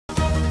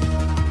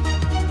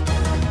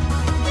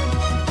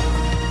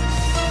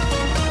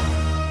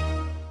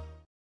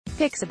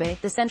Pixabay,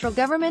 the central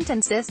government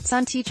insists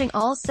on teaching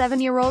all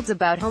 7-year-olds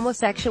about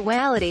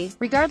homosexuality,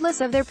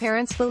 regardless of their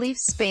parents'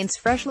 beliefs. Spain's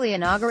freshly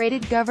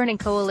inaugurated governing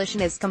coalition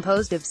is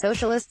composed of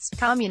socialists,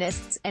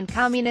 communists, and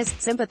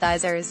communist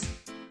sympathizers.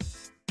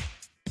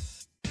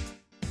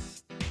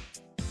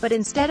 But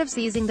instead of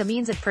seizing the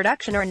means of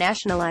production or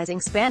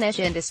nationalizing Spanish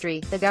industry,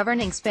 the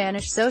governing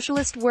Spanish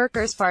Socialist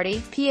Workers' Party,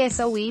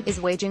 PSOE,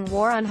 is waging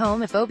war on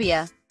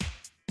homophobia.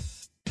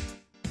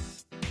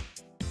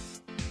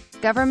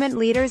 Government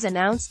leaders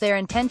announced their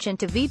intention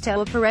to veto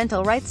a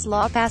parental rights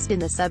law passed in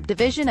the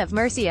subdivision of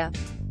Murcia.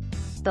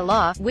 The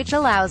law, which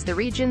allows the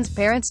region's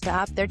parents to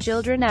opt their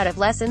children out of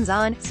lessons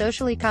on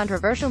socially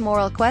controversial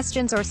moral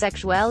questions or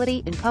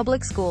sexuality in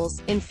public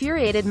schools,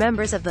 infuriated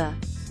members of the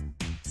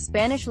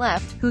Spanish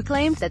left, who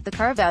claimed that the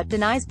carve-out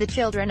denies the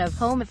children of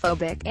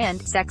homophobic and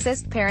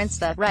sexist parents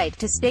the right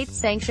to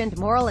state-sanctioned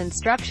moral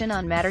instruction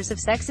on matters of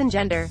sex and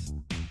gender.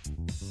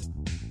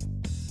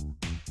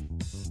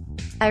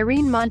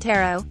 Irene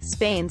Montero,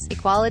 Spain's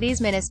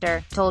Equalities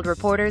Minister, told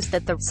reporters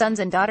that the sons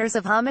and daughters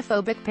of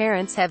homophobic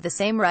parents have the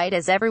same right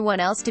as everyone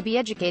else to be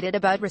educated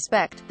about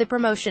respect, the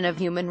promotion of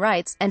human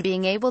rights, and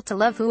being able to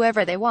love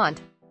whoever they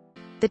want.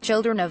 The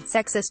children of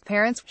sexist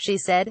parents, she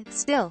said,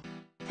 still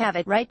have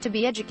a right to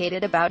be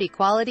educated about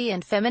equality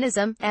and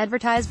feminism.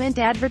 Advertisement.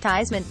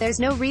 There's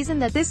no reason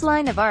that this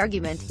line of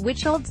argument,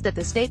 which holds that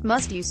the state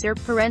must usurp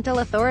parental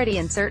authority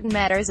in certain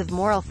matters of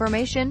moral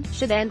formation,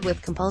 should end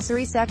with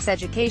compulsory sex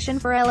education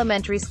for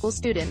elementary school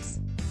students.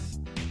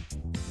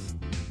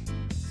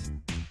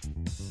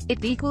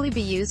 It equally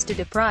be used to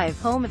deprive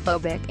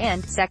homophobic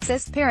and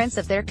sexist parents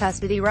of their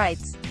custody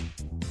rights.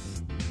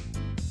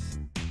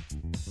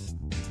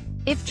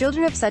 If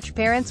children of such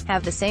parents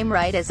have the same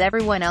right as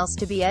everyone else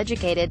to be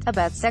educated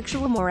about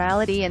sexual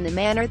morality in the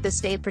manner the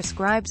state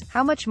prescribes,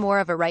 how much more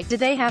of a right do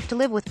they have to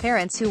live with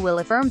parents who will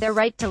affirm their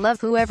right to love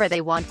whoever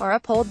they want or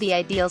uphold the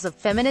ideals of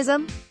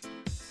feminism?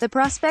 The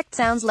prospect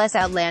sounds less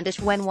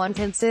outlandish when one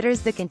considers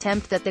the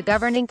contempt that the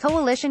governing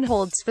coalition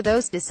holds for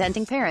those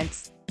dissenting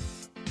parents.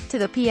 To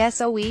the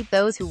PSOE,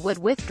 those who would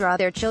withdraw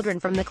their children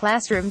from the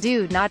classroom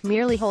do not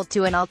merely hold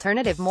to an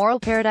alternative moral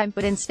paradigm,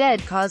 but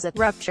instead cause a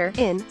rupture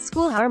in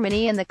school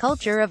harmony and the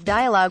culture of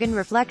dialogue and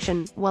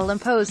reflection, while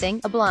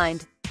imposing a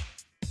blind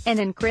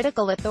and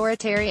uncritical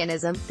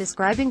authoritarianism.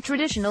 Describing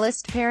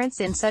traditionalist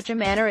parents in such a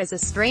manner is a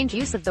strange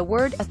use of the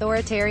word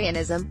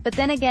authoritarianism, but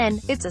then again,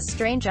 it's a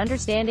strange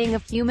understanding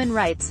of human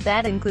rights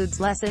that includes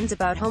lessons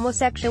about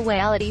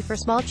homosexuality for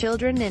small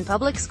children in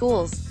public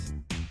schools.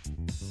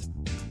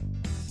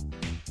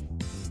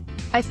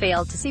 I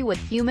fail to see what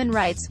human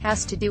rights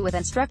has to do with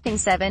instructing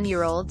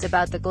 7-year-olds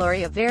about the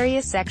glory of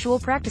various sexual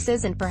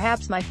practices, and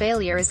perhaps my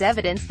failure is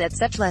evidence that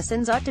such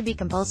lessons ought to be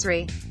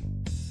compulsory.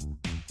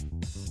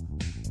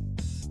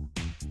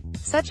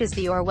 Such is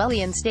the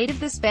Orwellian state of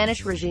the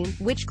Spanish regime,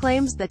 which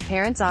claims that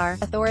parents are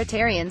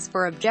authoritarians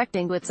for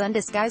objecting to its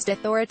undisguised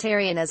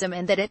authoritarianism,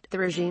 and that it, the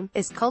regime,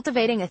 is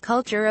cultivating a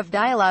culture of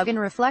dialogue and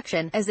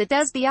reflection, as it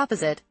does the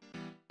opposite.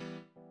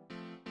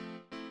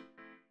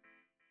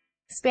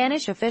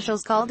 Spanish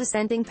officials call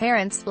dissenting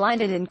parents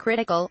blinded and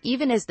critical,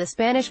 even as the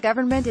Spanish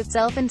government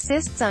itself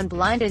insists on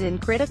blinded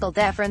and critical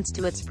deference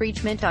to its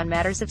preachment on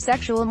matters of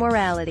sexual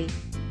morality.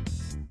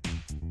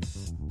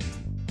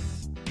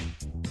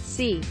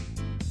 C.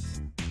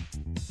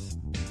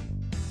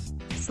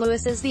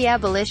 Lewis's The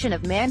Abolition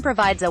of Man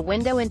provides a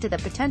window into the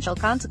potential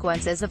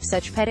consequences of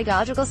such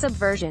pedagogical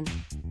subversion.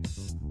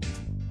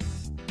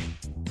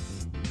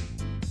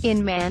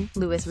 In Man,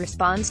 Lewis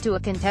responds to a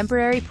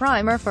contemporary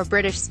primer for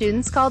British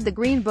students called The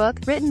Green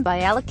Book, written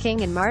by Alec King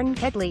and Martin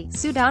Kedley,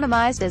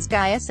 pseudonymized as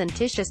Gaius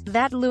Anticius,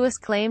 that Lewis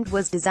claimed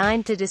was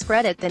designed to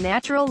discredit the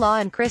natural law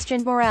and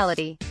Christian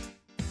morality.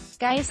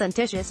 Gaius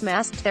Anticius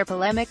masked their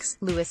polemics,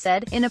 Lewis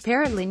said, in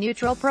apparently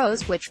neutral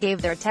prose which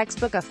gave their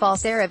textbook a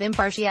false air of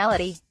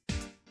impartiality.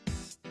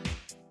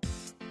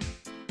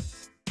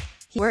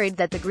 He worried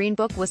that the Green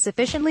Book was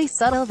sufficiently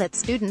subtle that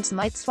students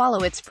might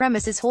swallow its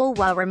premises whole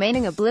while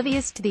remaining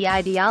oblivious to the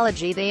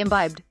ideology they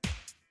imbibed.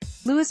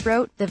 Lewis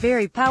wrote, "The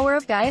very power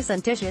of Gaius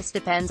Anticius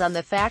depends on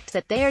the fact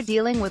that they are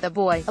dealing with a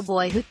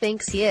boy who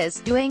thinks he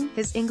is doing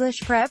his English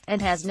prep, and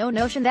has no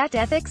notion that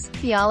ethics,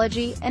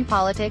 theology, and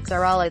politics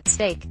are all at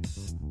stake."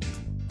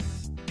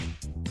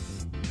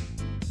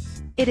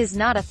 It is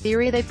not a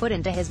theory they put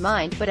into his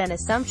mind, but an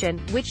assumption,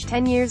 which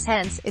 10 years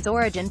hence, its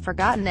origin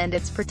forgotten and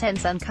its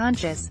pretense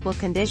unconscious, will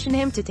condition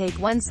him to take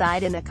one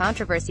side in a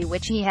controversy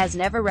which he has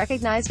never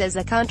recognized as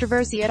a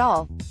controversy at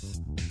all.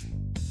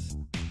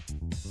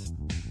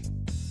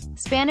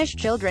 Spanish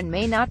children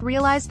may not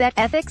realize that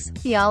ethics,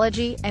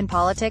 theology, and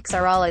politics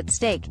are all at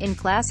stake in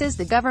classes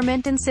the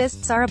government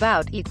insists are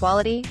about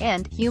equality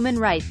and human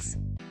rights.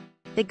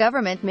 The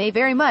government may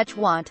very much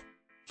want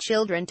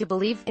children to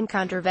believe, in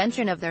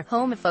contravention of their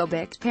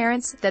homophobic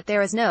parents, that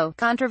there is no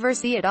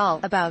controversy at all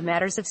about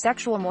matters of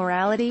sexual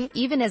morality,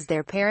 even as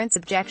their parents'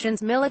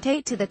 objections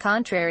militate to the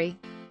contrary.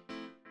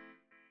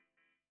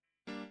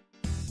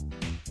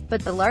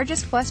 But the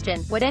largest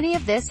question, what any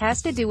of this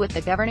has to do with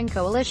the governing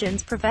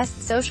coalition's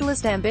professed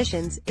socialist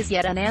ambitions, is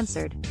yet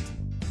unanswered.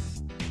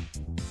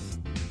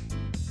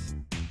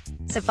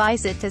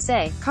 Suffice it to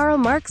say, Karl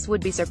Marx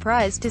would be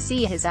surprised to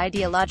see his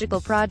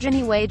ideological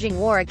progeny waging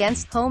war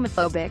against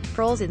homophobic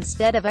proles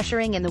instead of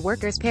ushering in the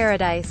workers'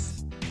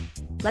 paradise.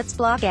 Let's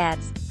block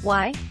ads.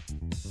 Why?